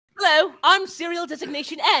Hello, I'm serial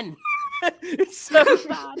designation N. It's so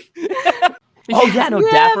bad. Oh yeah, no,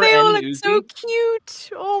 Yeah, Dapper they all and look Uzi. so cute.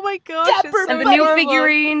 Oh my gosh. Dapper it's And so the new adorable.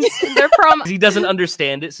 figurines, they're from... He doesn't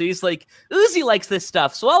understand it, so he's like, Uzi likes this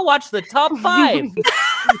stuff, so I'll watch the top 5.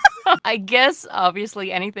 I guess,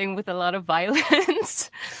 obviously, anything with a lot of violence.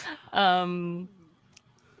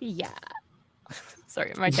 Yeah.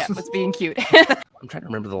 Sorry, my cat was being cute. I'm trying to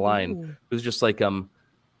remember the line. It was just like,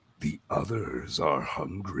 the others are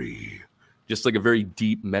hungry. Just like a very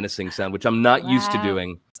deep, menacing sound, which I'm not used to Wow.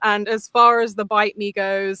 doing. And as far as the bite me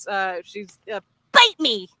goes, she's Bite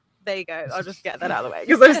me! there you go. I'll just get that out of the way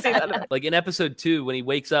because I've seen that. Like in episode 2, when he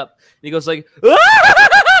wakes up, and he goes like,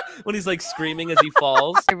 when he's like screaming as he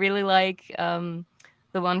falls. I really like the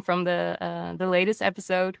one from the latest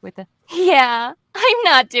episode with the, yeah, I'm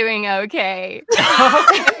not doing okay. Chris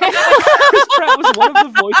Pratt was one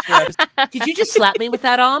of the voice reps. Did you just slap me with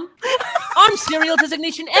that arm? I'm serial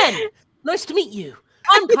designation N. Nice to meet you.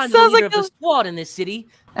 I'm kind of the sounds leader like of the squad in this city.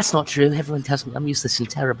 That's not true. Everyone tells me I'm useless and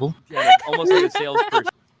terrible. Yeah, like, almost like a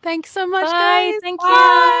salesperson. Thanks so much, Bye, guys. thank you.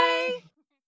 Bye.